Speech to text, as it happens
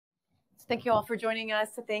Thank you all for joining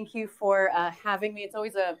us. Thank you for having me. It's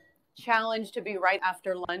always a challenge to be right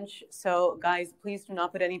after lunch. So guys, please do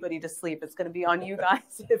not put anybody to sleep. It's going to be on you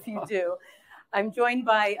guys if you do. I'm joined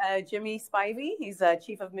by Jimmy Spivey. He's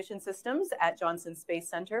Chief of Mission Systems at Johnson Space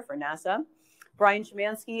Center for NASA. Brian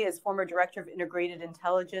Szymanski is former Director of Integrated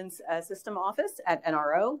Intelligence System Office at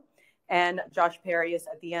NRO. And Josh Perry is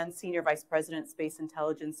at the end Senior Vice President, Space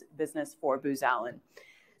Intelligence Business for Booz Allen.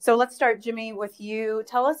 So let's start, Jimmy, with you.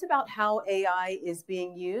 Tell us about how AI is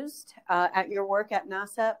being used at your work at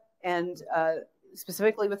NASA and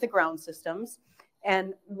specifically with the ground systems.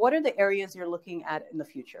 And what are the areas you're looking at in the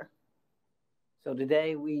future? So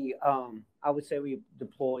today I would say we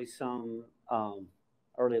deploy some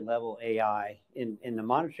early level AI in the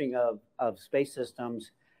monitoring of space systems.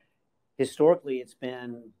 Historically, it's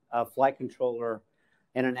been a flight controller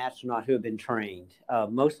and an astronaut who have been trained.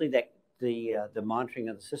 Mostly the monitoring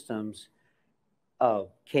of the systems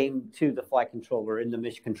came to the flight controller in the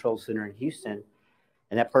Mission Control Center in Houston,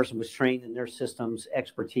 and that person was trained in their systems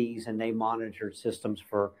expertise, and they monitored systems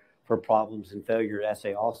for problems and failure as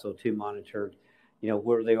they also too monitored,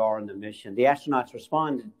 where they are in the mission. The astronauts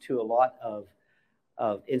responded to a lot of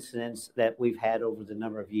incidents that we've had over the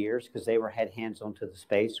number of years because they had hands-on to the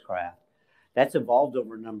spacecraft. That's evolved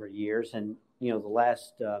over a number of years, and the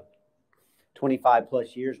last 25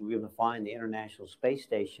 plus years we've been flying the International Space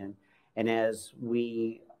Station, and as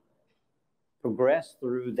we progress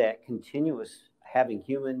through that continuous having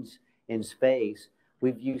humans in space,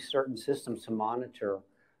 we've used certain systems to monitor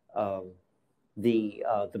the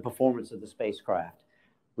performance of the spacecraft.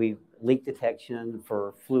 We've leak detection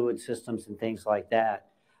for fluid systems and things like that,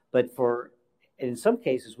 but in some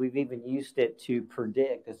cases we've even used it to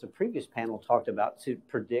predict, as the previous panel talked about, to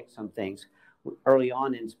predict some things. Early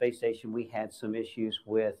on in Space Station, we had some issues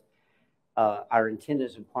with our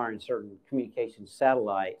antennas acquiring certain communication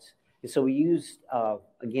satellites. And so we used,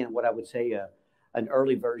 again, what I would say an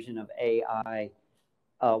early version of AI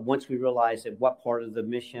once we realized at what part of the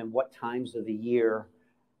mission, what times of the year,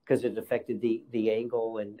 because it affected the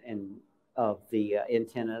angle and of the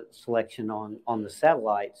antenna selection on the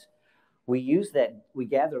satellites. We used that, we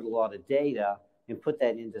gathered a lot of data and put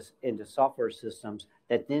that into software systems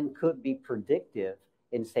that then could be predictive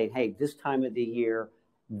in saying, hey, this time of the year,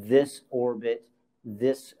 this orbit,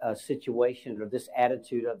 this situation or this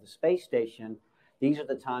attitude of the space station, these are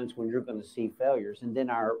the times when you're going to see failures. And then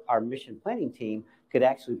our mission planning team could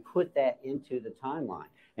actually put that into the timeline.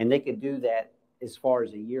 And they could do that as far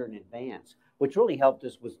as a year in advance, which really helped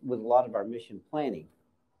us with a lot of our mission planning.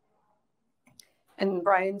 And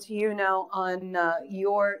Brian, to you now on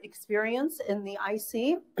your experience in the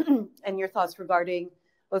IC and your thoughts regarding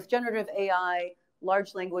both generative AI,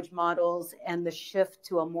 large language models, and the shift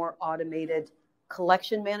to a more automated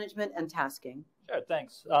collection management and tasking. Sure,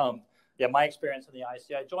 thanks. Yeah, my experience in the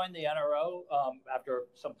IC, I joined the NRO after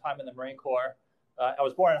some time in the Marine Corps. I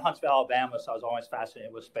was born in Huntsville, Alabama, so I was always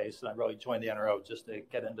fascinated with space, and I really joined the NRO just to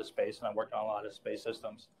get into space, and I worked on a lot of space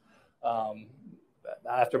systems.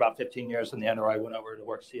 After about 15 years in the NRO, I went over to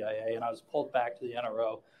work CIA, and I was pulled back to the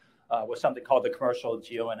NRO with something called the Commercial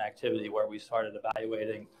Geo-Activity, where we started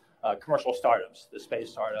evaluating commercial startups, the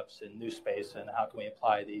space startups in new space, and how can we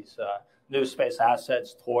apply these new space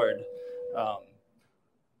assets toward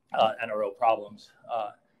NRO problems.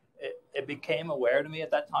 It became aware to me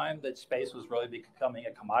at that time that space was really becoming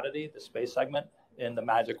a commodity, the space segment, and the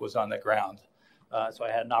magic was on the ground. So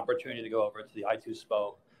I had an opportunity to go over to the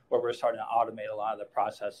I2SPO, where we're starting to automate a lot of the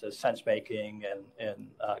processes, sense making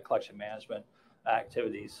and collection management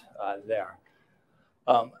activities there.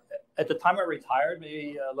 At the time I retired,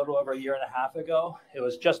 maybe a little over a year and a half ago, it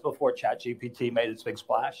was just before ChatGPT made its big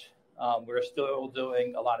splash. We were still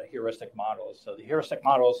doing a lot of heuristic models. So the heuristic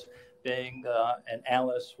models being an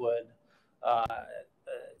analyst would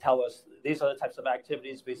tell us these are the types of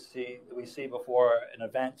activities we see before an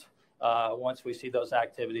event. Once we see those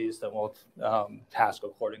activities, then we'll task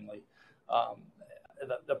accordingly.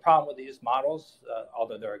 The problem with these models,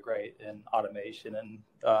 although they're great in automation and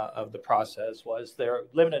of the process, was they're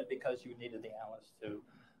limited because you needed the analyst to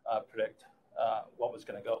predict what was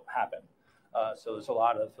going to happen. So there's a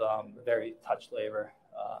lot of very touch labor,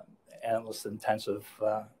 analyst-intensive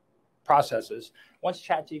processes. Once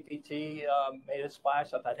ChatGPT made its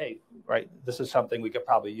splash, I thought, hey, right, this is something we could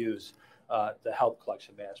probably use to help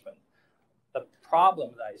collection management. The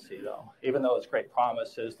problem that I see, though, even though it's great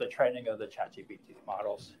promise, is the training of the ChatGPT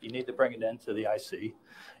models. You need to bring it into the IC.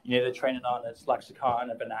 You need to train it on its lexicon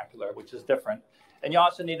and vernacular, which is different. And you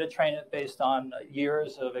also need to train it based on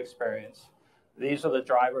years of experience. These are the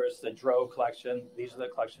drivers that drove collection. These are the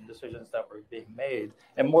collection decisions that were being made.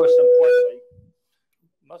 And most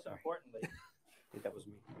most importantly, I think that was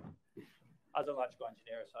me. I was an electrical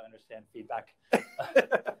engineer, so I understand feedback.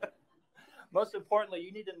 Most importantly,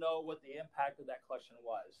 you need to know what the impact of that collection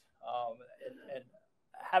was. And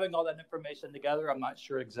having all that information together, I'm not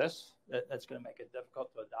sure exists. That's going to make it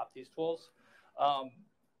difficult to adopt these tools.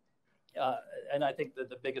 And I think that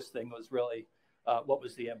the biggest thing was really what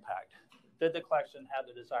was the impact? Did the collection have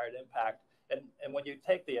the desired impact? And when you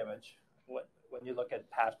take the image, when you look at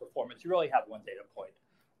past performance, you really have one data point.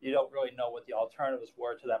 You don't really know what the alternatives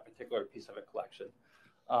were to that particular piece of a collection.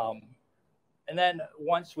 And then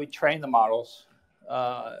once we train the models,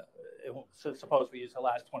 so suppose we use the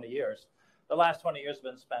last 20 years. The last 20 years have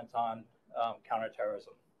been spent on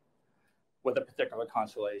counterterrorism with a particular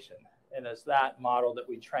constellation. And it's that model that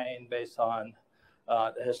we train based on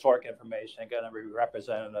the historic information going to be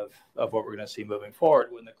representative of what we're going to see moving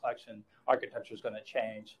forward when the collection architecture is going to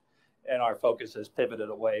change. And our focus is pivoted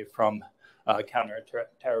away from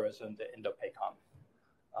counterterrorism to Indo-PACOM.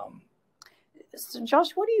 So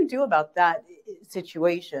Josh, what do you do about that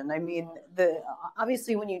situation? I mean,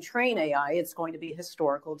 obviously when you train AI, it's going to be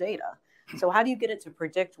historical data. So how do you get it to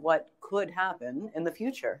predict what could happen in the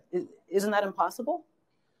future? Isn't that impossible?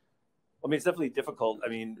 I mean, it's definitely difficult. I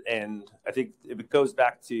mean, and I think it goes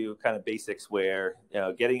back to kind of basics where,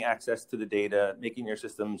 getting access to the data, making your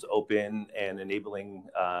systems open, and enabling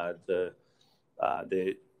the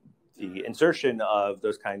insertion of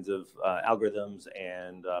those kinds of algorithms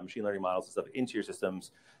and machine learning models and stuff into your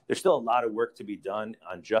systems. There's still a lot of work to be done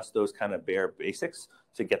on just those kind of bare basics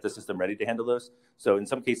to get the system ready to handle those. So in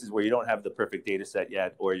some cases where you don't have the perfect data set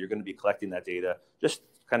yet, or you're going to be collecting that data, just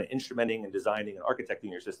kind of instrumenting and designing and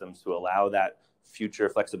architecting your systems to allow that future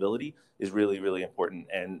flexibility is really, really important.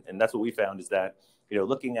 And that's what we found is that,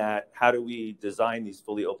 looking at how do we design these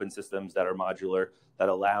fully open systems that are modular, that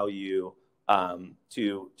allow you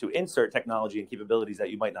to insert technology and capabilities that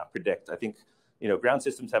you might not predict. I think, ground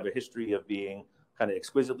systems have a history of being kind of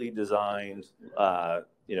exquisitely designed,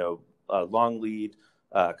 long lead,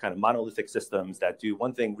 kind of monolithic systems that do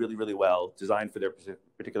one thing really, really well, designed for their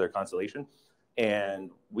particular constellation.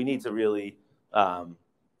 And we need to really,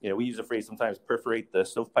 we use a phrase sometimes, perforate the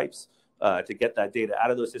stovepipes to get that data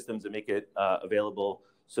out of those systems and make it available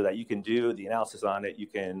so that you can do the analysis on it. You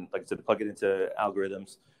can, like I said, plug it into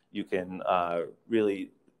algorithms. You can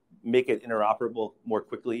really make it interoperable more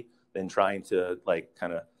quickly than trying to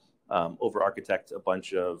over-architect a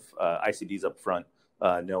bunch of ICDs up front,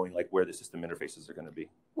 knowing where the system interfaces are going to be.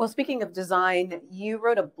 Well, speaking of design, you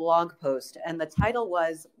wrote a blog post, and the title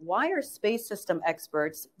was, "Why are space system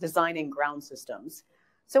experts designing ground systems?"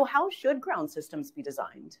 So how should ground systems be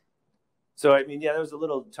designed? So, I mean, that was a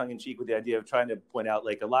little tongue-in-cheek with the idea of trying to point out,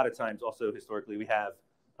 a lot of times also historically we have,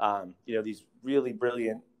 these really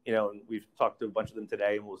brilliant, and we've talked to a bunch of them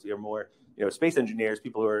today, and we'll hear more, space engineers,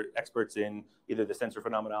 people who are experts in either the sensor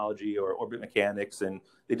phenomenology or orbit mechanics, and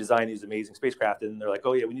they design these amazing spacecraft, and they're like,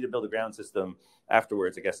 oh yeah, we need to build a ground system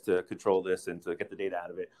afterwards, I guess, to control this and to get the data out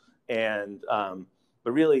of it. And,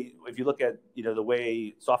 but really, if you look at, the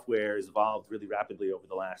way software has evolved really rapidly over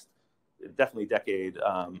the last, definitely decade,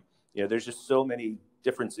 there's just so many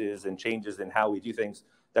differences and changes in how we do things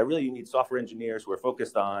that really you need software engineers who are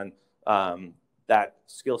focused on that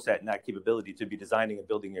skill set and that capability to be designing and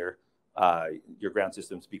building your ground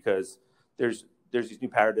systems, because there's these new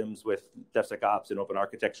paradigms with DevSecOps and open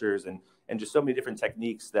architectures and just so many different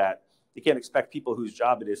techniques that you can't expect people whose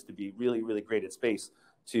job it is to be really, really great at space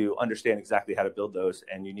to understand exactly how to build those.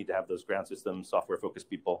 And you need to have those ground systems, software-focused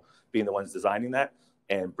people being the ones designing that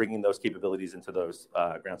and bringing those capabilities into those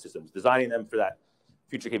ground systems, designing them for that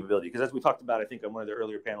future capability. Because as we talked about, I think on one of the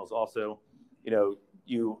earlier panels also, I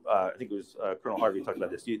think it was Colonel Harvey talked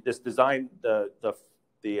about this. This design, the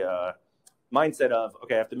mindset of,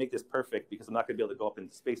 okay, I have to make this perfect because I'm not going to be able to go up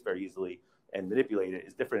into space very easily and manipulate it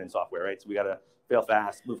is different in software, right? So we got to fail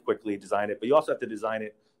fast, move quickly, design it. But you also have to design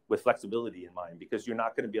it with flexibility in mind, because you're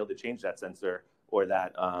not going to be able to change that sensor or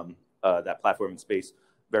that platform in space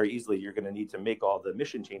very easily. You're going to need to make all the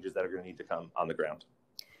mission changes that are going to need to come on the ground.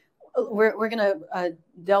 We're going to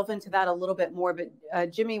delve into that a little bit more,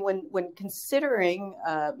 but Jimmy, when considering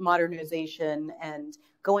modernization and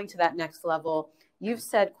going to that next level, you've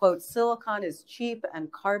said, quote, "Silicon is cheap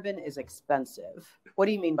and carbon is expensive." What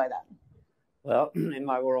do you mean by that? Well, in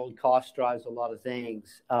my world, cost drives a lot of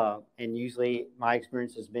things, and usually my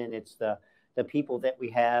experience has been it's the people that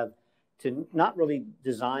we have to not really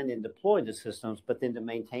design and deploy the systems, but then to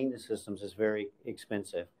maintain the systems is very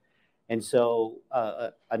expensive. And so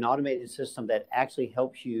an automated system that actually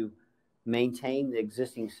helps you maintain the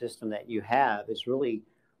existing system that you have is really,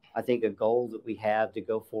 I think, a goal that we have to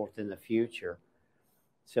go forth in the future.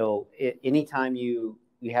 So anytime you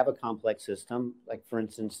you have a complex system, like for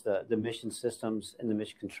instance, the mission systems and the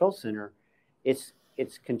mission control center, it's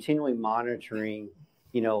continually monitoring,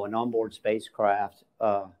 an onboard spacecraft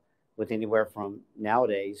with anywhere from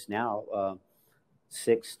nowadays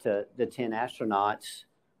 6 to 10 astronauts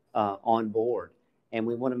on board. And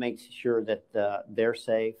we want to make sure that they're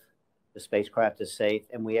safe, the spacecraft is safe,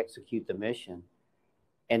 and we execute the mission.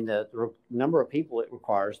 And the number of people it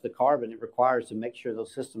requires, the carbon it requires to make sure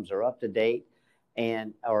those systems are up to date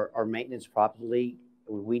and are maintenance properly.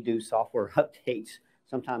 We do software updates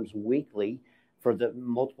sometimes weekly for the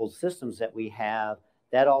multiple systems that we have.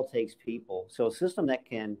 That all takes people. So a system that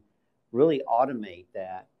can really automate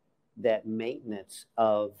that maintenance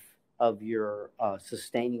of your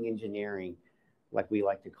sustaining engineering, like we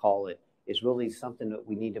like to call it, is really something that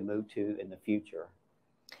we need to move to in the future.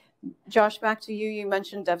 Josh, back to you. You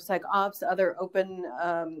mentioned DevSecOps, other open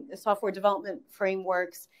software development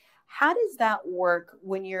frameworks. How does that work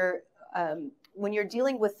when you're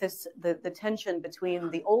dealing with the tension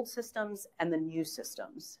between the old systems and the new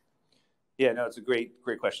systems? Yeah, no, it's a great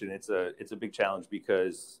question. It's a big challenge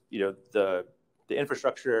because the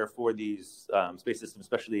infrastructure for these space systems,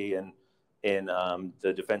 especially in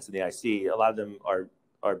the defense and the IC, a lot of them are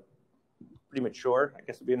pretty mature, I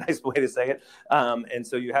guess would be a nice way to say it. And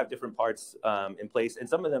so you have different parts in place, and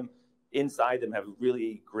some of them inside them have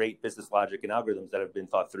really great business logic and algorithms that have been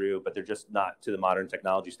thought through, but they're just not to the modern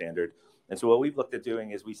technology standard. And so what we've looked at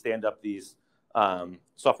doing is we stand up these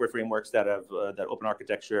software frameworks that have that open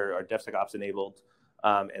architecture, are DevSecOps enabled,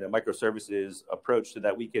 and a microservices approach so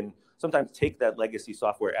that we can sometimes take that legacy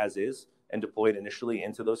software as is and deploy it initially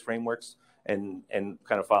into those frameworks and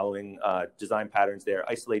kind of following design patterns there,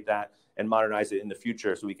 isolate that and modernize it in the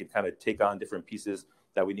future so we can kind of take on different pieces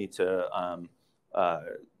that we need to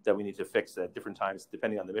fix at different times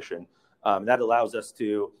depending on the mission. That allows us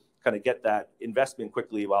to kind of get that investment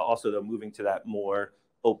quickly while also though moving to that more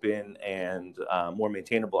open and more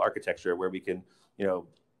maintainable architecture where we can,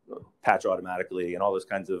 patch automatically and all those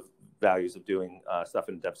kinds of values of doing stuff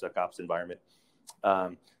in a DevSecOps environment.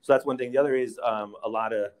 So that's one thing. The other is a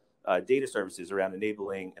lot of data services around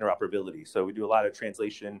enabling interoperability. So we do a lot of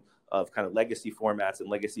translation of kind of legacy formats and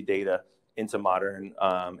legacy data into modern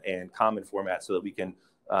and common formats so that we can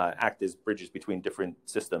act as bridges between different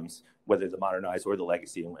systems, whether the modernized or the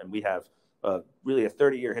legacy. And we have really a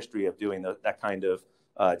 30-year history of doing that kind of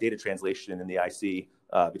data translation in the IC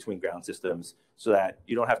between ground systems so that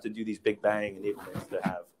you don't have to do these big bang enablements to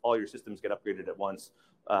have all your systems get upgraded at once,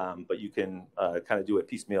 but you can kind of do it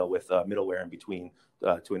piecemeal with middleware in between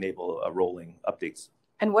to enable rolling updates.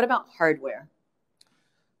 And what about hardware?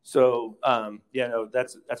 So,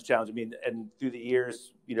 that's a challenge. I mean, and through the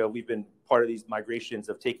years, we've been part of these migrations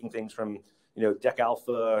of taking things from, DEC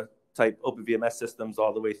Alpha type OpenVMS systems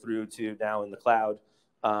all the way through to now in the cloud.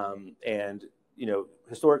 And,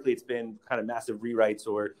 historically, it's been kind of massive rewrites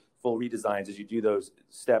or full redesigns as you do those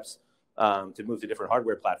steps to move to different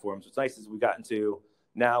hardware platforms. What's nice is we've gotten to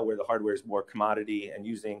now where the hardware is more commodity and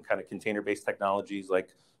using kind of container-based technologies like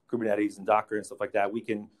Kubernetes and Docker and stuff like that,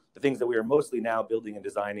 the things that we are mostly now building and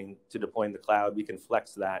designing to deploy in the cloud, we can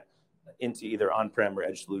flex that into either on-prem or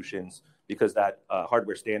edge solutions because that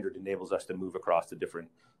hardware standard enables us to move across to different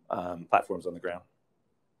platforms on the ground.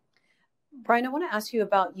 Brian, I want to ask you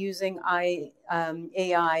about using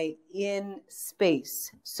AI in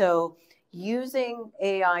space. So using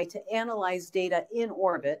AI to analyze data in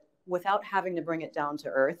orbit without having to bring it down to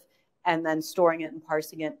Earth and then storing it and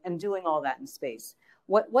parsing it and doing all that in space.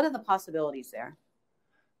 What are the possibilities there?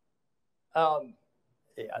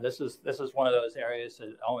 This is one of those areas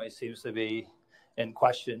that always seems to be in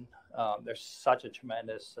question. There's such a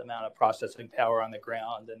tremendous amount of processing power on the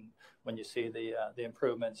ground, and when you see the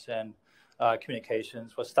improvements in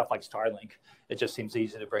communications with stuff like Starlink, it just seems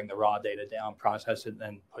easy to bring the raw data down, process it, and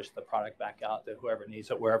then push the product back out to whoever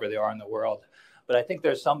needs it, wherever they are in the world. But I think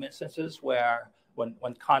there's some instances where when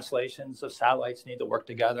constellations of satellites need to work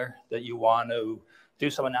together, that you want to do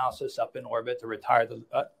some analysis up in orbit to retire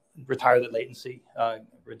the latency,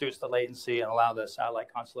 reduce the latency, and allow the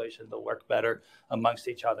satellite constellation to work better amongst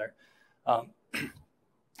each other.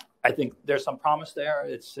 I think there's some promise there.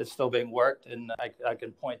 It's still being worked, and I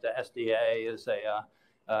can point to SDA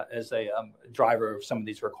as a driver of some of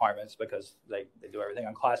these requirements because they do everything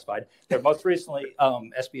unclassified. But most recently,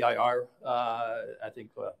 SBIR, I think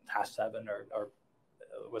Task 7 or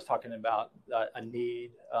was talking about a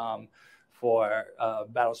need for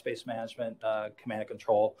battle space management, command and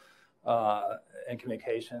control, and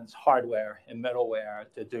communications, hardware and middleware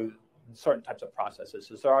to do certain types of processes.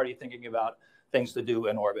 So they're already thinking about things to do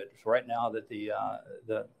in orbit. So right now that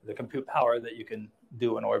the compute power that you can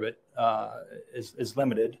do in orbit is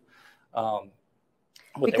limited.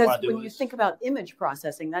 Because when you think about image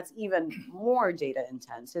processing, that's even more data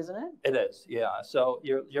intense, isn't it? It is, yeah. So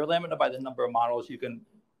you're limited by the number of models you can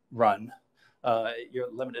run.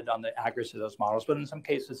 You're limited on the accuracy of those models, but in some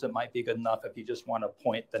cases it might be good enough if you just want to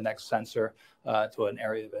point the next sensor to an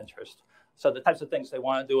area of interest. So the types of things they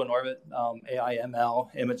want to do in orbit, AI, ML,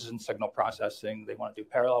 images and signal processing. They want to do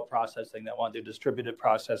parallel processing. They want to do distributed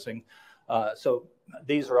processing. So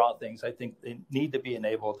these are all things I think they need to be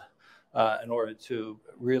enabled in order to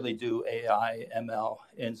really do AI, ML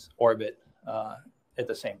in orbit at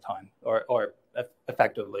the same time or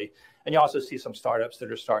effectively. And you also see some startups that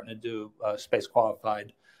are starting to do space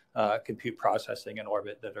qualified compute processing in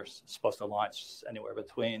orbit that are supposed to launch anywhere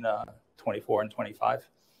between 24 and 25.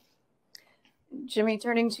 Jimmy,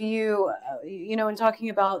 turning to you, you know, in talking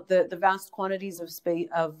about the vast quantities of space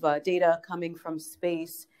data coming from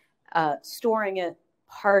space, storing it,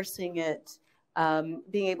 parsing it,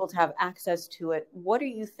 being able to have access to it, what are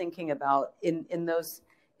you thinking about in those?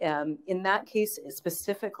 In that case,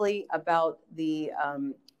 specifically about the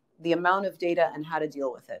amount of data and how to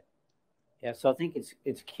deal with it? Yeah, so I think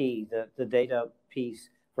it's key. The data piece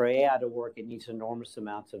for AI to work, it needs enormous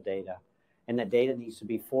amounts of data, and that data needs to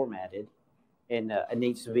be formatted, and it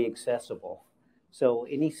needs to be accessible. So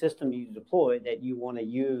any system you deploy that you want to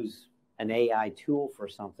use an AI tool for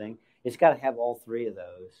something, it's got to have all three of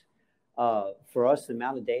those. For us, the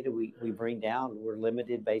amount of data we bring down, we're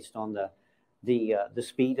limited based on the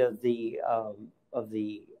speed of the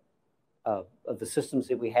systems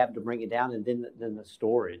that we have to bring it down, and then the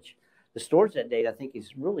storage. The storage of that data, I think,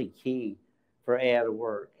 is really key for AI to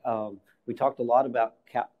work. We talked a lot about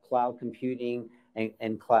cloud computing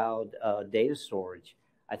and cloud data storage.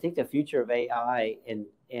 I think the future of AI and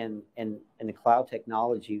the cloud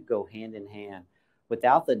technology go hand in hand.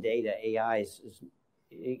 Without the data, AI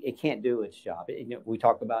it can't do its job. We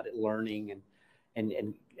talk about it learning and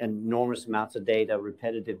enormous amounts of data,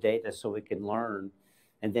 repetitive data, so it can learn,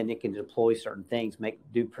 and then it can deploy certain things,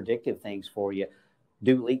 do predictive things for you,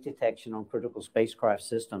 do leak detection on critical spacecraft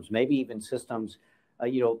systems, maybe even systems.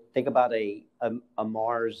 Think about a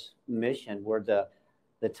Mars mission where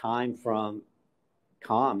the time from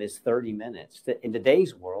COM is 30 minutes. In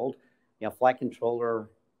today's world, flight controller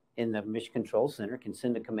in the Mission Control Center can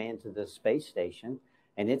send a command to the space station,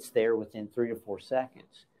 and it's there within 3 to 4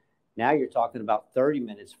 seconds. Now you're talking about 30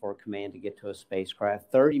 minutes for a command to get to a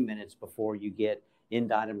spacecraft, 30 minutes before you get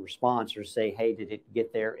end item response or say, hey, did it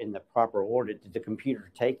get there in the proper order? Did the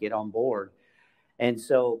computer take it on board? And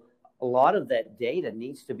so a lot of that data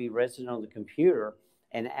needs to be resident on the computer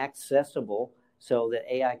and accessible so that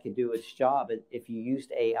AI can do its job if you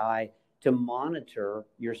used AI to monitor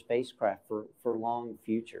your spacecraft for long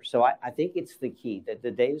future. So I think it's the key, that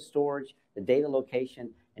the data storage, the data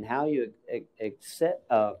location, and how you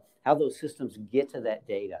how those systems get to that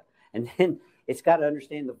data. And then it's got to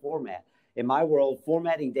understand the format. In my world,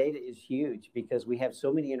 formatting data is huge because we have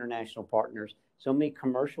so many international partners, so many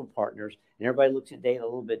commercial partners, and everybody looks at data a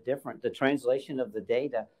little bit different. The translation of the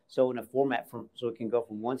data, so in a format so it can go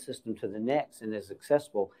from one system to the next and is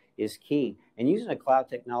accessible, is key. And using a cloud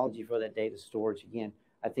technology for that data storage, again,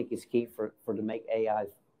 I think is key for to make AI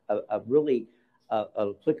a really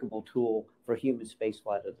applicable tool for human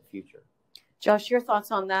spaceflight of the future. Josh, your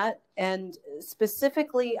thoughts on that, and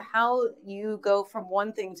specifically how you go from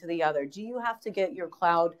one thing to the other. Do you have to get your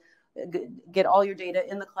cloud, get all your data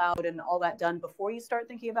in the cloud and all that done before you start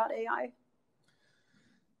thinking about AI?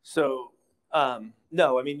 So,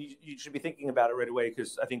 no, I mean, you should be thinking about it right away,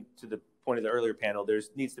 because I think to the point of the earlier panel, there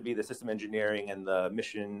needs to be the system engineering and the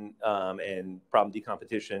mission and problem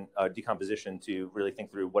decomposition to really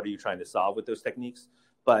think through what are you trying to solve with those techniques.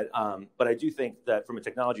 But I do think that from a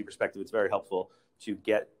technology perspective, it's very helpful to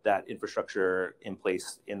get that infrastructure in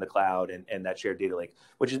place in the cloud and that shared data lake,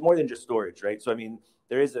 which is more than just storage, right? So, I mean,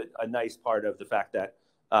 there is a nice part of the fact that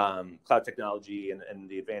cloud technology and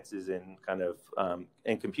the advances in kind of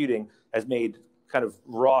in computing has made kind of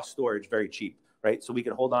raw storage very cheap, right? So we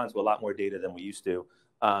can hold on to a lot more data than we used to.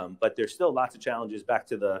 But there's still lots of challenges. Back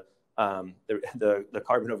to the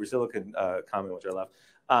carbon over silicon comment, which I love.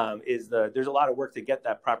 There's a lot of work to get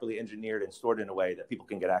that properly engineered and stored in a way that people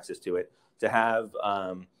can get access to it, to have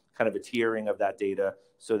kind of a tiering of that data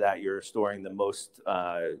so that you're storing the most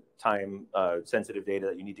time sensitive data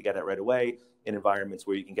that you need to get at right away in environments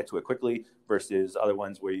where you can get to it quickly versus other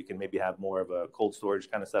ones where you can maybe have more of a cold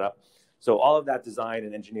storage kind of setup. So all of that design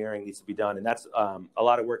and engineering needs to be done. And that's a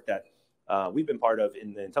lot of work that we've been part of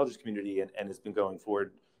in the intelligence community and has been moving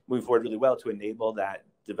forward really well to enable that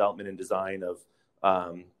development and design of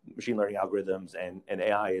machine learning algorithms and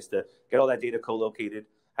AI is to get all that data co-located,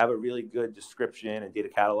 have a really good description and data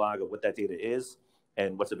catalog of what that data is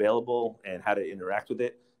and what's available and how to interact with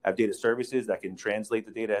it. Have data services that can translate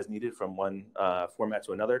the data as needed from one format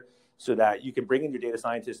to another, so that you can bring in your data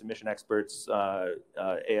scientists and mission experts,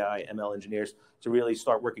 AI, ML engineers, to really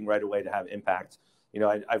start working right away to have impact. You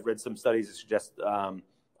know, I've read some studies that suggest on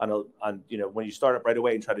you know, when you start up right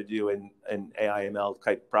away and try to do an AI ML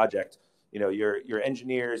type project, you know, your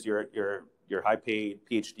engineers, your high paid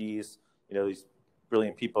PhDs, you know, these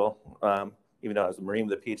brilliant people. Even though I was a Marine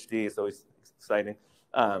with a PhD, it's always exciting.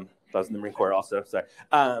 I was in the Marine Corps also, sorry.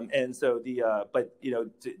 And so but you know,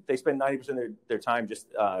 they spend 90% of their time just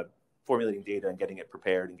formulating data and getting it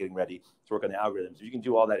prepared and getting ready to work on the algorithms. If you can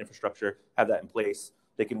do all that infrastructure, have that in place,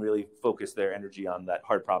 they can really focus their energy on that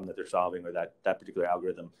hard problem that they're solving or that particular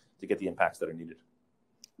algorithm to get the impacts that are needed.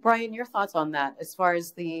 Brian, your thoughts on that as far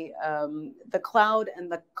as the cloud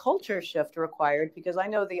and the culture shift required? Because I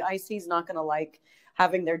know the IC is not going to like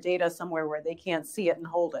having their data somewhere where they can't see it and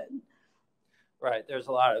hold it. Right. There's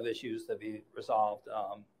a lot of issues to be resolved.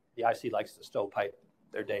 The IC likes to stovepipe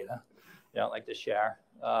their data. They don't like to share.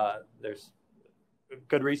 There's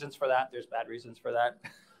good reasons for that. There's bad reasons for that.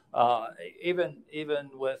 Even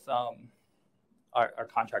with our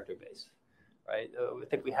contractor base, right? I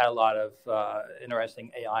think we had a lot of interesting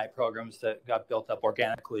AI programs that got built up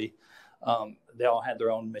organically. They all had their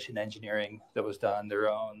own mission engineering that was done, their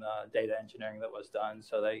own data engineering that was done.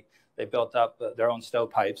 So they built up their own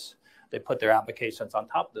stovepipes. They put their applications on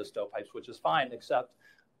top of those stovepipes, which is fine, except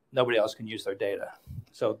nobody else can use their data.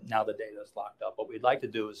 So now the data is locked up. What we'd like to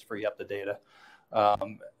do is free up the data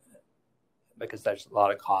because there's a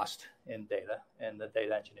lot of cost in data and the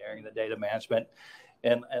data engineering, the data management.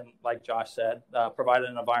 And like Josh said, provide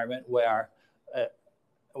an environment where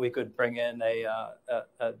we could bring in a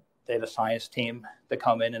data science team to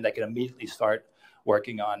come in and they can immediately start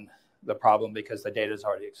working on the problem because the data is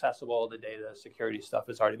already accessible. The data security stuff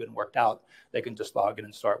has already been worked out. They can just log in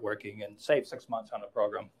and start working and save 6 months on a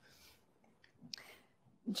program.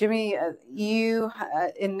 Jimmy, you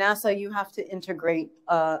in NASA, you have to integrate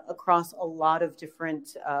across a lot of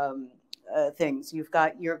different things. You've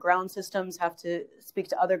got your ground systems have to speak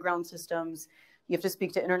to other ground systems. You have to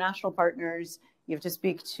speak to international partners. You have to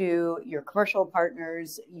speak to your commercial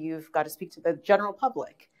partners. You've got to speak to the general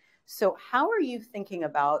public. So how are you thinking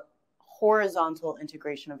about horizontal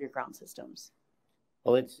integration of your ground systems?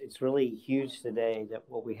 Well, it's really huge today that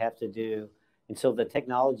what we have to do. And so the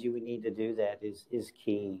technology we need to do that is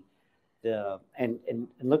key. And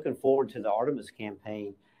looking forward to the Artemis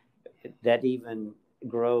campaign, that even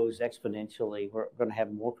grows exponentially. We're going to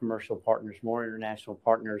have more commercial partners, more international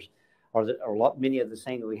partners, or many of the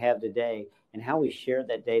same that we have today, and how we share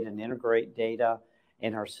that data and integrate data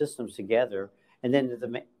and our systems together. And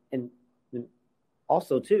then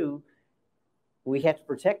also too, we have to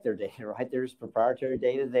protect their data, right? There's proprietary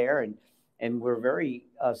data there, and we're very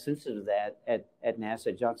sensitive to that at NASA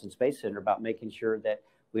at Johnson Space Center about making sure that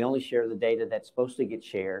we only share the data that's supposed to get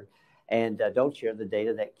shared and don't share the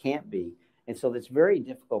data that can't be. And so it's a very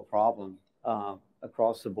difficult problem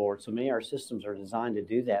across the board. So many of our systems are designed to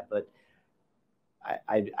do that, but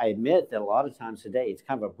I admit that a lot of times today, it's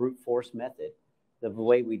kind of a brute force method. The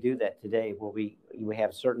way we do that today, where we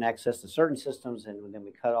have certain access to certain systems and then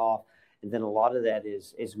we cut off. And then a lot of that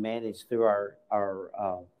is managed through our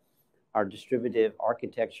distributive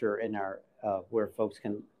architecture and our where folks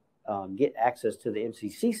can get access to the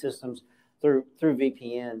MCC systems through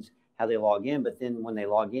VPNs, how they log in. But then when they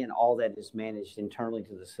log in, all that is managed internally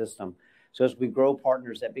to the system. So as we grow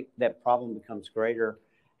partners, that problem becomes greater,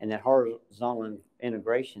 and that horizontal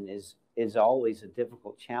integration is always a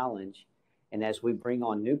difficult challenge. And as we bring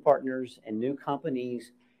on new partners and new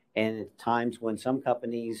companies, and at times when some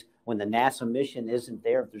companies, when the NASA mission isn't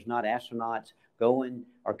there, if there's not astronauts going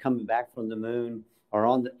or coming back from the moon or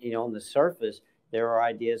on the surface, there are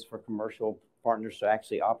ideas for commercial partners to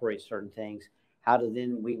actually operate certain things. How do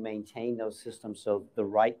then we maintain those systems so the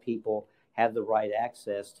right people have the right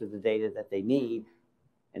access to the data that they need?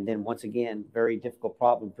 And then once again, very difficult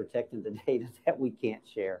problem protecting the data that we can't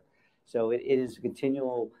share. So it is a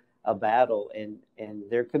continual battle, and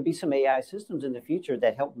there could be some AI systems in the future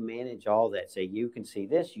that help manage all that. Say you can see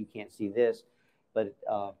this, you can't see this, but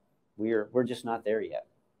we're just not there yet.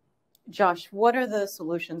 Josh, what are the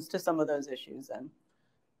solutions to some of those issues then?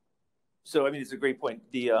 So I mean, it's a great point.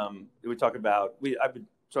 I've been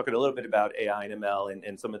talking a little bit about AI and ML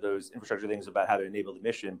and some of those infrastructure things about how to enable the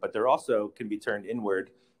mission, but there also can be turned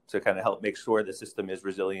inward to kind of help make sure the system is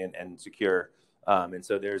resilient and secure. And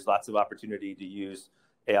so there's lots of opportunity to use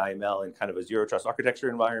AI ML in kind of a zero trust architecture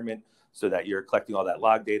environment, so that you're collecting all that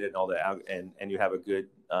log data and all that, and you have a good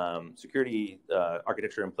security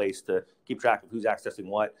architecture in place to keep track of who's accessing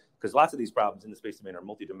what. Because lots of these problems in the space domain are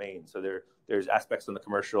multi-domain. So there's aspects on the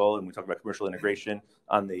commercial, and we talk about commercial integration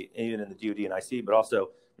even in the DoD and IC, but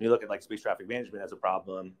also when you look at like space traffic management as a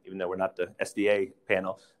problem, even though we're not the SDA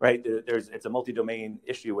panel, right? It's a multi-domain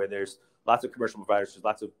issue where there's lots of commercial providers, there's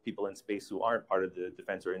lots of people in space who aren't part of the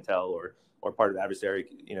defense or intel or part of adversary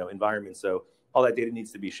environment. So all that data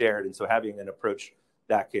needs to be shared, and so having an approach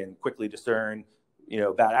that can quickly discern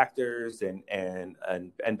bad actors and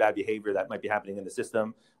bad behavior that might be happening in the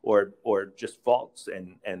system, or just faults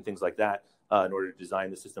and things like that, in order to design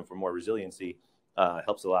the system for more resiliency,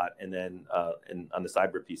 helps a lot. And then and on the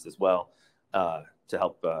cyber piece as well, to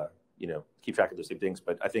help keep track of those same things.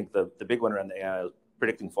 But I think the big one around the AI is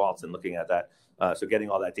predicting faults and looking at that. So getting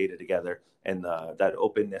all that data together, and that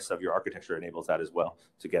openness of your architecture enables that as well,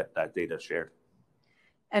 to get that data shared.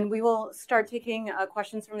 And we will start taking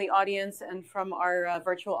questions from the audience and from our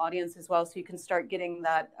virtual audience as well, so you can start getting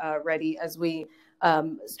that ready as we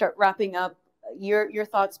start wrapping up. Your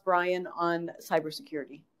thoughts, Brian, on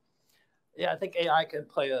cybersecurity? Yeah, I think AI can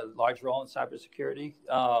play a large role in cybersecurity,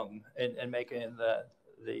 in making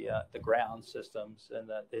the ground systems and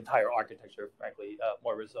the entire architecture, frankly,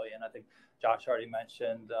 more resilient. I think Josh already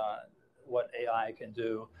mentioned what AI can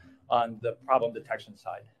do on the problem detection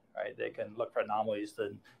side. Right, they can look for anomalies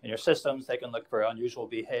in your systems. They can look for unusual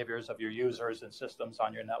behaviors of your users and systems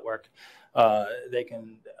on your network. They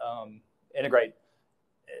can integrate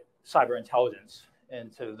cyber intelligence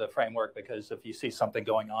into the framework, because if you see something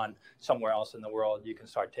going on somewhere else in the world, you can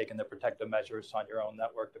start taking the protective measures on your own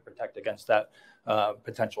network to protect against that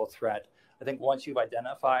potential threat. I think once you've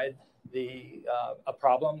identified a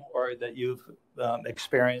problem, or that you've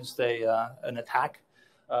experienced an attack,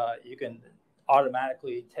 you can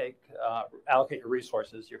automatically allocate your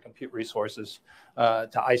resources, your compute resources,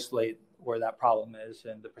 to isolate where that problem is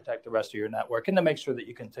and to protect the rest of your network, and to make sure that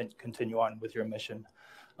you can continue on with your mission.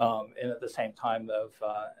 And at the same time,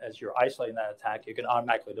 as you're isolating that attack, you can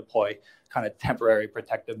automatically deploy kind of temporary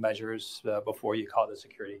protective measures before you call the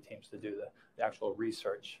security teams to do the actual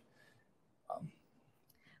research.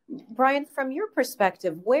 Brian, from your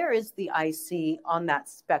perspective, where is the IC on that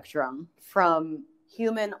spectrum from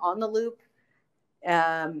human on the loop,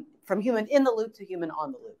 from human in the loop to human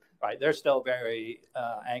on the loop? Right, they're still very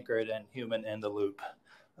anchored in human in the loop.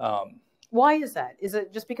 Why is that? Is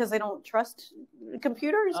it just because they don't trust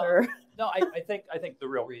computers, or? No, I think the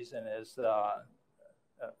real reason is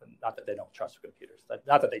not that they don't trust computers,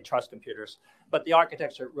 not that they trust computers, but the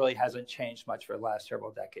architecture really hasn't changed much for the last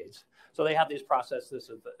several decades. So they have these processes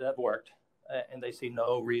that have worked, and they see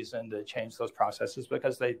no reason to change those processes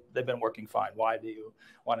because they've been working fine. Why do you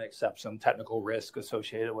want to accept some technical risk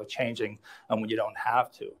associated with changing when you don't have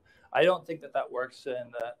to? I don't think that works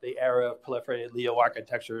in the era of proliferated LEO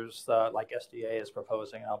architectures like SDA is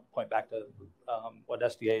proposing. I'll point back to what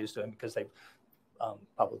SDA is doing, because they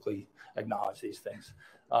publicly acknowledge these things.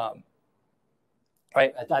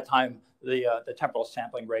 Right, at that time, the temporal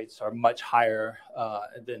sampling rates are much higher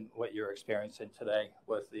than what you're experiencing today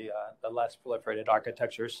with the less proliferated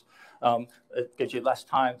architectures. It gives you less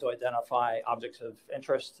time to identify objects of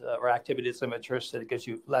interest or activities of interest. It gives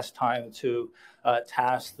you less time to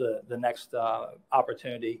task the next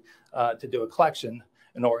opportunity to do a collection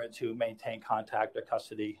in order to maintain contact or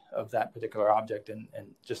custody of that particular object, and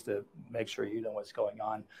just to make sure you know what's going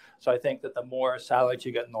on. So I think that the more satellites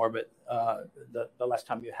you get in orbit, the less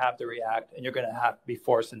time you have to react, and you're going to have to be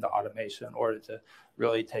forced into automation in order to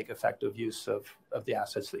really take effective use of the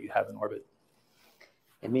assets that you have in orbit.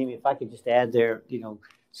 And Mimi, if I could just add there,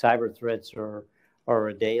 cyber threats are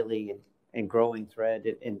a daily and growing threat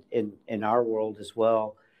in our world as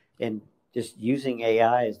well. And just using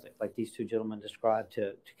AI, as like these two gentlemen described,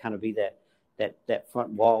 to kind of be that front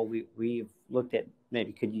wall. We've looked at,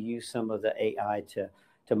 maybe could you use some of the AI to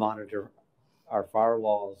monitor our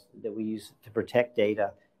firewalls that we use to protect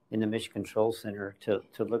data in the Mission Control Center to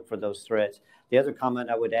look for those threats. The other comment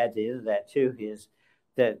I would add to that too is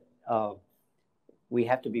that we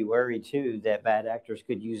have to be worried too that bad actors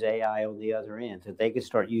could use AI on the other end, that they could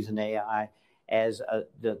start using AI as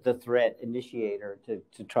the threat initiator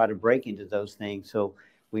to try to break into those things. So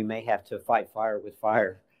we may have to fight fire with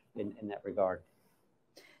fire in that regard.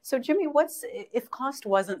 So Jimmy, if cost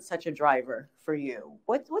wasn't such a driver for you,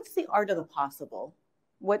 what's the art of the possible?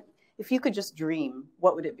 What if you could just dream,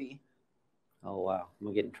 what would it be? Oh wow, I'm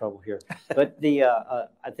gonna get in trouble here. But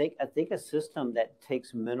I think a system that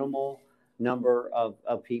takes minimal number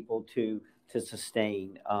of people to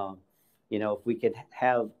sustain. if we could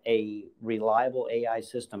have a reliable AI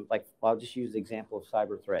system, like I'll just use the example of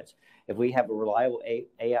cyber threats. If we have a reliable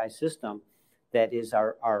AI system that is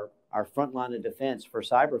our front line of defense for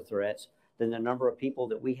cyber threats, then the number of people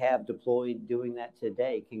that we have deployed doing that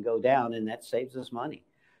today can go down, and that saves us money.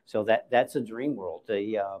 So that's a dream world.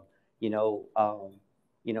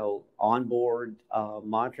 Onboard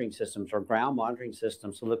monitoring systems or ground monitoring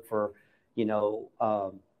systems to look for,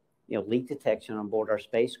 leak detection on board our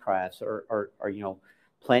spacecrafts, or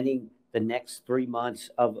planning the next 3 months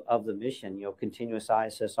of the mission. Continuous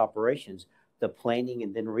ISS operations, the planning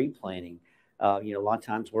and then replanning. A lot of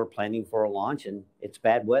times we're planning for a launch and it's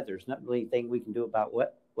bad weather. There's not really anything we can do about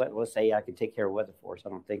what. Let's say I could take care of weather for us. I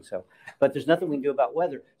don't think so. But there's nothing we can do about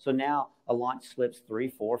weather. So now a launch slips 3,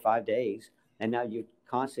 4, 5 days, and now you're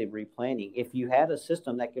constantly replanning. If you had a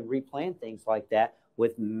system that could replan things like that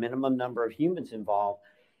with minimum number of humans involved,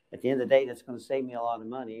 at the end of the day, that's going to save me a lot of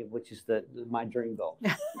money, which is my dream goal.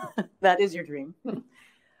 That is your dream.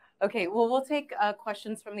 Okay, well, we'll take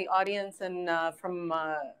questions from the audience and from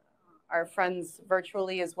our friends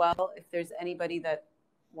virtually as well, if there's anybody that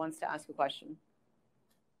wants to ask a question.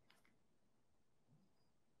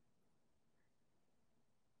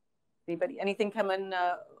 Anybody, anything coming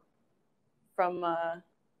from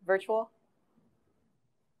virtual?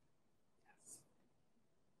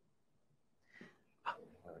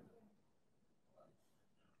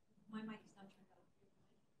 My mic is not turned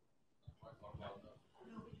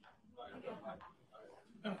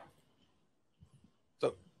on.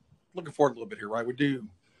 So looking forward a little bit here, right? We do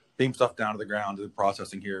beam stuff down to the ground, do the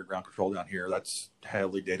processing here, ground control down here. That's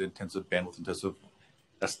heavily data intensive, bandwidth intensive.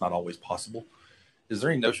 That's not always possible. Is there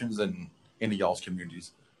any notions in any of y'all's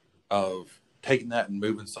communities of taking that and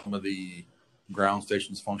moving some of the ground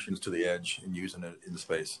stations functions to the edge and using it in the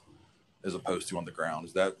space as opposed to on the ground?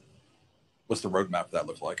 What's the roadmap that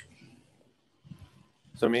look like?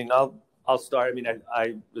 So, I'll start.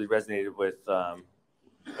 I really resonated with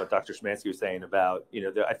what Dr. Szymanski was saying about,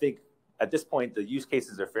 I think at this point, the use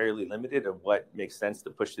cases are fairly limited of what makes sense to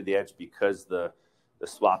push to the edge because the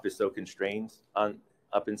swap is so constrained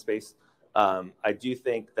up in space. I do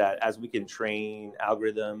think that as we can train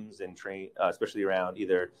algorithms and train, especially around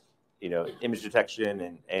either, image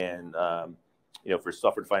detection and for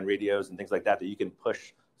software-defined radios and things like that, that you can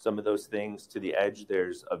push some of those things to the edge.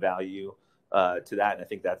 There's a value to that, and I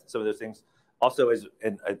think that's some of those things. Also,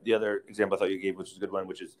 the other example I thought you gave, which is a good one,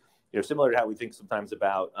 which is similar to how we think sometimes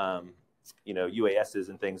about UASs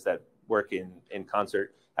and things that work in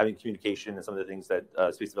concert, having communication, and some of the things that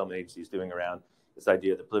Space Development Agency is doing around this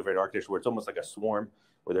idea of the proliferated architecture, where it's almost like a swarm,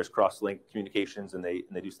 where there's cross-link communications and they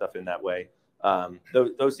do stuff in that way.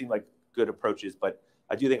 Those seem like good approaches, but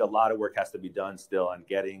I do think a lot of work has to be done still on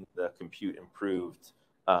getting the compute improved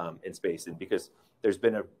in space, and because there's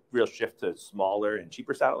been a real shift to smaller and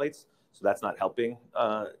cheaper satellites, so that's not helping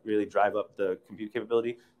really drive up the compute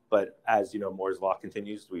capability. But as Moore's law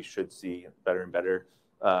continues, we should see better and better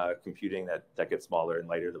computing that gets smaller and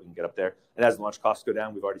lighter that we can get up there. And as launch costs go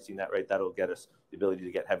down, we've already seen that, right? That'll get us the ability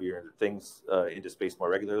to get heavier things into space more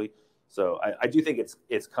regularly. So I do think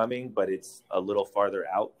it's coming, but it's a little farther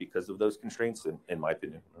out because of those constraints, in my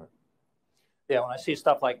opinion. Yeah, when I see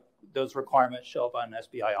stuff like those requirements show up on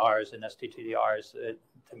SBIRs and STTDRs,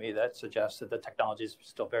 to me that suggests that the technology is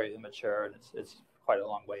still very immature and it's quite a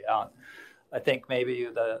long way out. I think maybe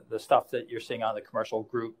the stuff that you're seeing on the commercial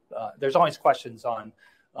group, there's always questions on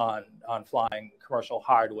flying commercial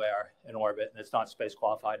hardware in orbit, and it's not space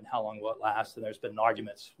qualified, and how long will it last? And there's been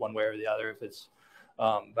arguments one way or the other if it's.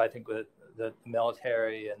 But I think with the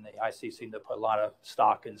military and the IC seem to put a lot of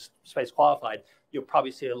stock in space qualified. You'll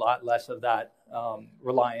probably see a lot less of that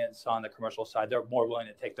reliance on the commercial side. They're more willing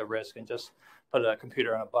to take the risk and just put a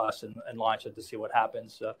computer on a bus and launch it to see what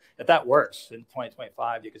happens. If that works in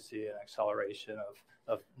 2025, you could see an acceleration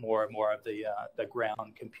of more and more of the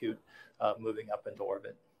ground compute moving up into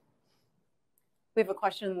orbit. We have a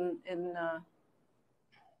question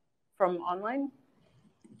from online.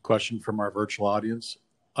 Question from our virtual audience.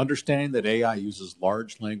 Understanding that AI uses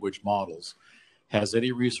large language models, has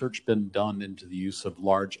any research been done into the use of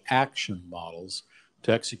large action models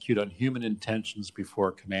to execute on human intentions before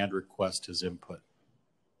a command request is input?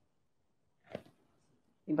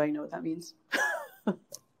 Anybody know what that means? I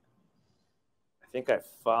think I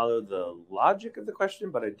follow the logic of the question,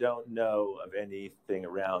 but I don't know of anything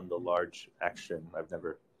around the large action.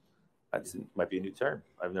 That might be a new term.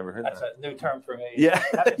 I've never heard that. That's a new term for me. Yeah.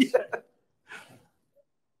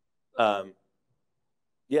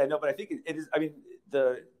 No, but I think it is.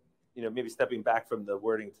 Maybe stepping back from the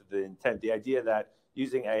wording to the intent, the idea that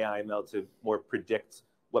using AI/ML to more predict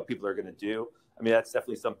what people are going to do. I mean, that's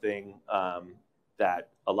definitely something that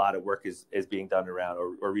a lot of work is being done around,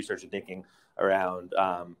 or research and thinking around.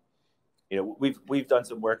 We've done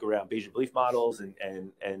some work around Bayesian belief models,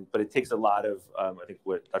 but it takes a lot of I think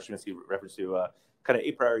what Dr. Shiminsky referenced to kind of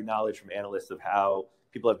a priori knowledge from analysts of how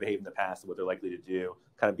people have behaved in the past and what they're likely to do,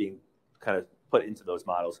 kind of put into those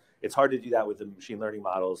models. It's hard to do that with the machine learning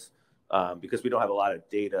models because we don't have a lot of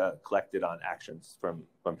data collected on actions from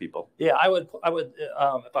people. Yeah, I would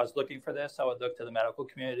if I was looking for this, I would look to the medical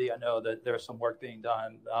community. I know that there's some work being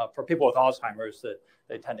done for people with Alzheimer's that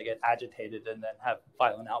they tend to get agitated and then have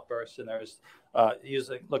violent outbursts. And there's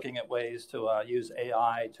looking at ways to use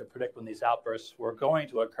AI to predict when these outbursts were going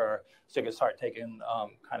to occur, so you can start taking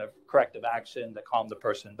kind of corrective action to calm the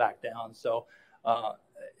person back down. So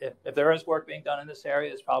if there is work being done in this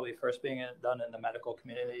area, it's probably first being done in the medical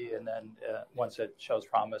community, and then once it shows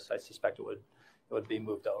promise, I suspect it would be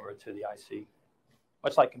moved over to the IC,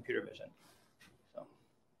 much like computer vision. So.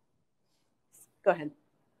 Go ahead.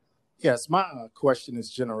 Yes, my question is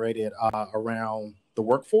generated around the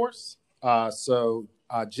workforce. So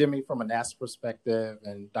Jimmy, from a NASA perspective,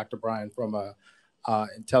 and Dr. Brian from a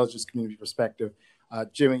intelligence community perspective,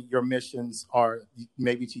 Jimmy, your missions are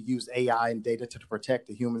maybe to use AI and data to protect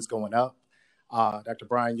the humans going up. Dr.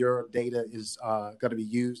 Brian, your data is going to be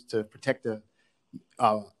used to protect the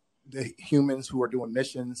humans who are doing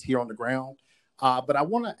missions here on the ground. But I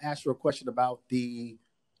want to ask you a question about the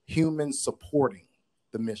humans supporting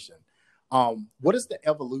the mission. What is the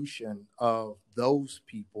evolution of those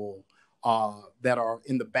people that are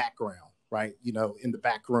in the background, right? In the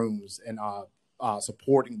back rooms and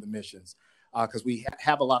supporting the missions? Because we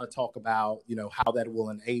have a lot of talk about, how that will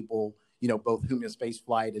enable, both human space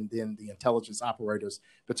flight and then the intelligence operators.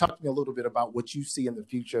 But talk to me a little bit about what you see in the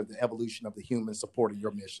future of the evolution of the humans supporting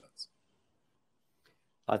your missions.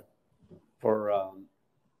 For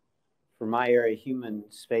my area, human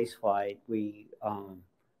space flight, we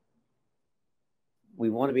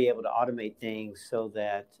want to be able to automate things so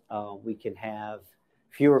that we can have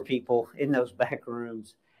fewer people in those back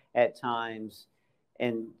rooms at times,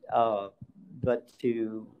 and but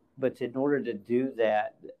in order to do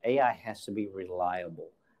that, AI has to be reliable.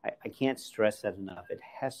 I can't stress that enough. It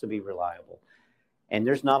has to be reliable, and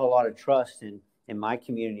there's not a lot of trust in my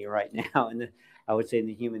community right now, and I would say in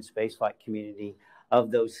the human spaceflight community,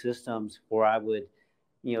 of those systems where I would,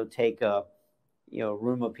 take a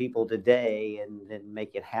room of people today and then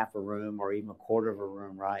make it half a room or even a quarter of a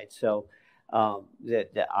room, right? So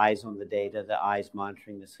the eyes on the data, the eyes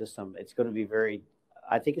monitoring the system, it's going to be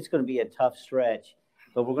I think it's going to be a tough stretch,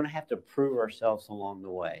 but we're going to have to prove ourselves along the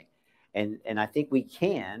way. And I think we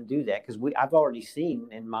can do that because I've already seen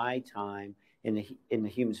in my time in the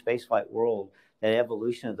human spaceflight world that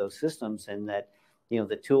evolution of those systems, and that,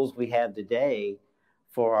 the tools we have today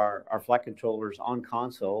for our flight controllers on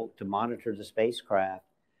console to monitor the spacecraft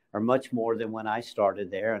are much more than when I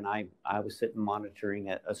started there, and I was sitting monitoring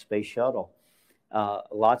a space shuttle.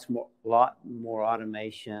 Lot more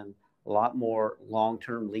automation, a lot more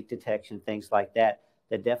long-term leak detection, things like that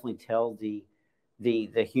definitely tell the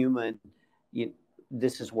human,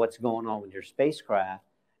 this is what's going on with your spacecraft.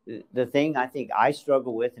 The thing I think I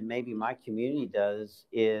struggle with, and maybe my community does,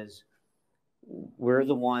 is we're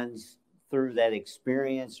the ones through that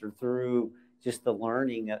experience or through just the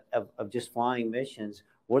learning of just flying missions,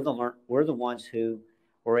 we're the ones who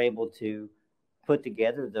were able to put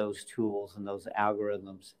together those tools and those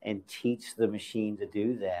algorithms and teach the machine to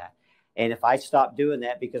do that. And if I stop doing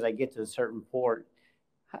that because I get to a certain port,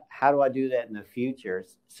 how do I do that in the future?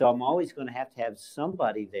 So I'm always going to have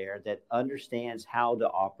somebody there that understands how to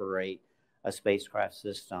operate a spacecraft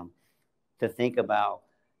system, to think about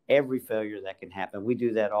every failure that can happen. We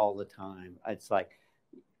do that all the time. It's like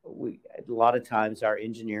a lot of times our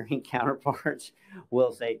engineering counterparts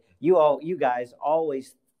will say, you guys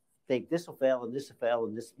always think this will fail and this will fail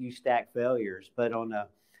and this, you stack failures.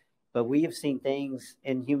 But we have seen things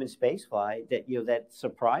in human spaceflight that, that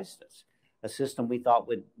surprised us. A system we thought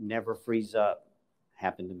would never freeze up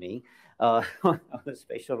happened to me on a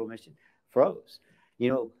space shuttle mission, froze.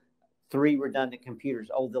 3 redundant computers.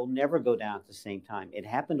 Oh, they'll never go down at the same time. It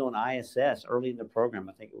happened on ISS early in the program.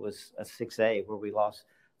 I think it was a 6A where we lost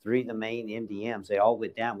 3 of the main MDMs. They all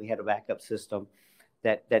went down. We had a backup system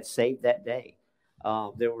that saved that day.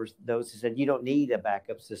 There were those who said, you don't need a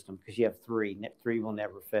backup system because you have 3. 3 will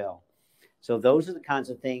never fail. So those are the kinds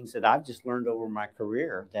of things that I've just learned over my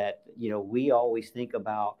career that, we always think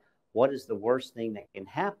about what is the worst thing that can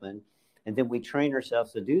happen. And then we train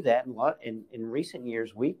ourselves to do that. And in recent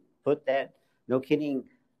years, we put that, no kidding,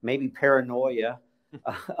 maybe paranoia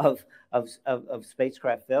of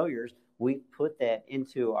spacecraft failures. we put that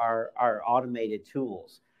into our automated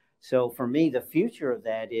tools. So for me, the future of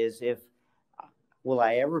that is, will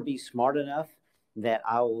I ever be smart enough that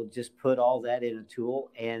I will just put all that in a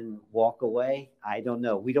tool and walk away? I don't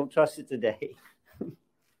know. We don't trust it today.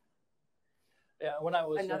 Yeah, when I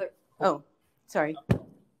was sorry.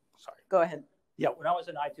 Go ahead. Yeah, when I was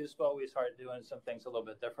in ITUSPO, we started doing some things a little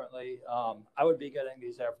bit differently. I would be getting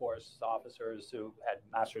these Air Force officers who had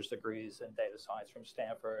master's degrees in data science from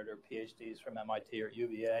Stanford or PhDs from MIT or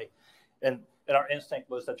UVA. And our instinct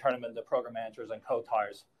was to turn them into program managers and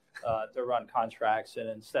co-tires to run contracts. And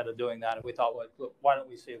instead of doing that, we thought, well, why don't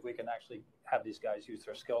we see if we can actually have these guys use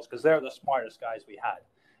their skills? Because they're the smartest guys we had.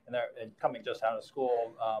 And coming just out of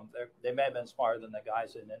school, they may have been smarter than the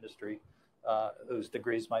guys in industry whose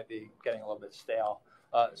degrees might be getting a little bit stale.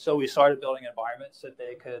 So we started building environments that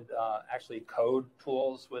they could actually code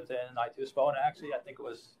tools within ITUSPO, and actually I think it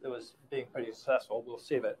was being pretty successful. We'll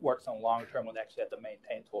see if it works on long term when they actually have to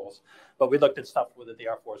maintain tools. But we looked at stuff that the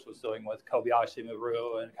Air Force was doing with Kobayashi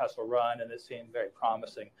Maru and Kessel Run, and it seemed very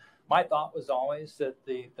promising. My thought was always that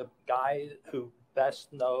the guy who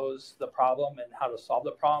best knows the problem and how to solve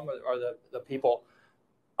the problem are the people,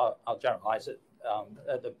 I'll generalize it,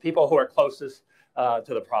 the people who are closest to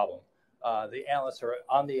the problem. The analysts are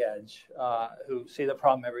on the edge who see the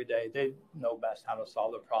problem every day. They know best how to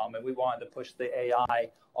solve the problem. And we wanted to push the AI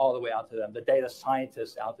all the way out to them, the data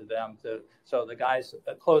scientists out to them. So the guys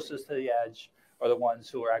closest to the edge are the ones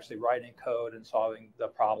who are actually writing code and solving the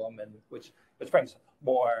problem, and which brings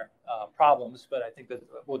more problems. But I think that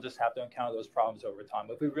we'll just have to encounter those problems over time.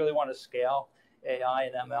 If we really want to scale AI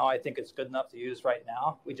and ML, I think it's good enough to use right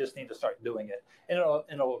now. We just need to start doing it. And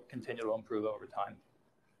it'll continue to improve over time.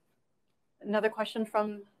 Another question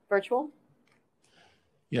from virtual?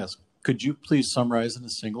 Yes. Could you please summarize in a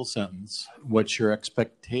single sentence what your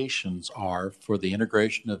expectations are for the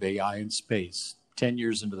integration of AI in space 10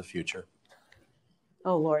 years into the future?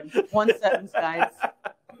 Oh, Lord. One sentence, guys.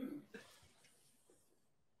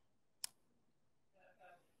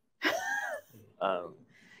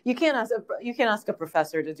 You can't ask a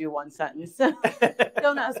professor to do one sentence.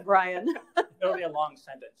 Don't ask Brian. It'll be a long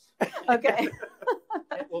sentence. Okay.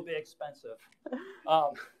 It will be expensive.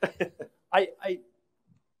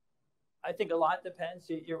 I think a lot depends.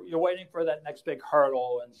 You're waiting for that next big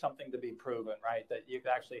hurdle and something to be proven, right? That you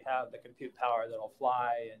actually have the compute power that'll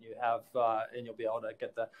fly, and you have, and you'll be able to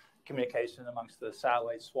get the communication amongst the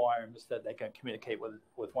satellite swarms that they can communicate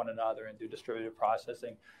with one another and do distributed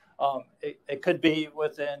processing. It could be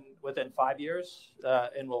within 5 years,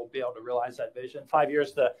 and we'll be able to realize that vision. 5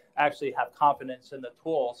 years to actually have confidence in the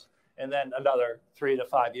tools, and then another 3 to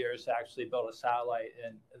 5 years to actually build a satellite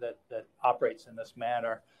that operates in this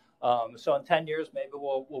manner. So in 10 years, maybe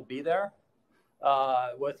we'll be there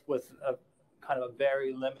with a kind of a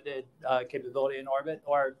very limited capability in orbit,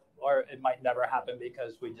 or it might never happen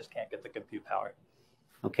because we just can't get the compute power.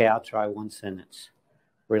 Okay, I'll try one sentence.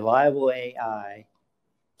 Reliable AI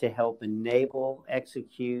to help enable,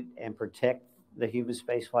 execute, and protect the human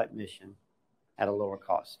spaceflight mission at a lower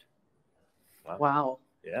cost. Wow.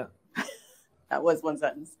 Yeah. That was one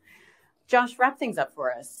sentence. Josh, wrap things up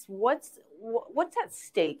for us. What's at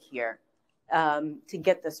stake here to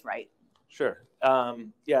get this right? Sure.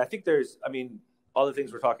 Yeah, I think all the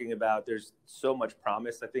things we're talking about, there's so much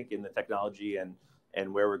promise, I think, in the technology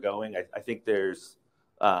and where we're going. I think there's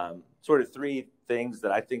sort of three things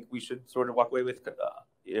that I think we should sort of walk away with.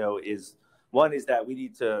 One is that we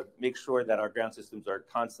need to make sure that our ground systems are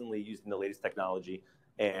constantly using the latest technology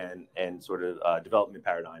and sort of development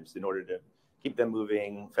paradigms in order to keep them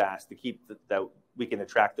moving fast, to keep that we can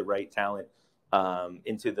attract the right talent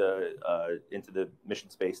into the mission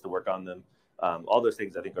space to work on them. All those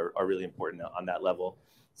things I think are really important on that level.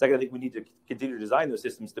 Second, I think we need to continue to design those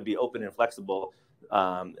systems to be open and flexible,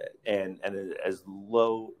 and as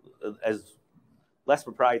less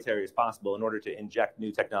proprietary as possible in order to inject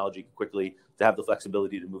new technology quickly, to have the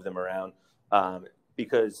flexibility to move them around.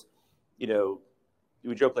 Because,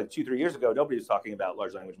 we joke like 2-3 years ago, nobody was talking about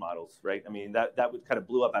large language models, right? I mean, that would kind of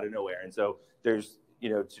blew up out of nowhere. And so there's,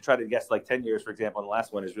 to try to guess like 10 years, for example, on the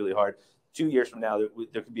last one is really hard. 2 years from now,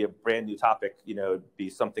 there could be a brand new topic, be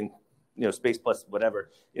something, space plus whatever,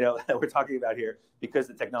 that we're talking about here, because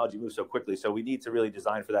the technology moves so quickly. So we need to really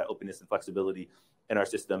design for that openness and flexibility in our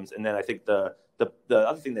systems. And then I think the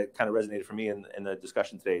other thing that kind of resonated for me in the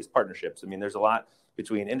discussion today is partnerships. I mean, there's a lot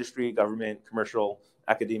between industry, government, commercial,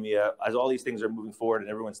 academia, as all these things are moving forward and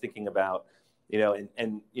everyone's thinking about,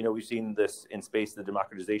 we've seen this in space, the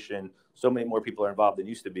democratization, so many more people are involved than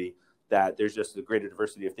used to be, that there's just a greater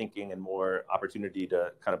diversity of thinking and more opportunity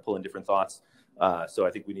to kind of pull in different thoughts. So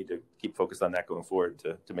I think we need to keep focused on that going forward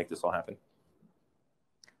to make this all happen.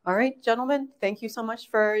 All right, gentlemen, thank you so much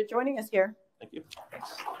for joining us here. Thank you.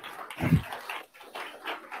 Thanks.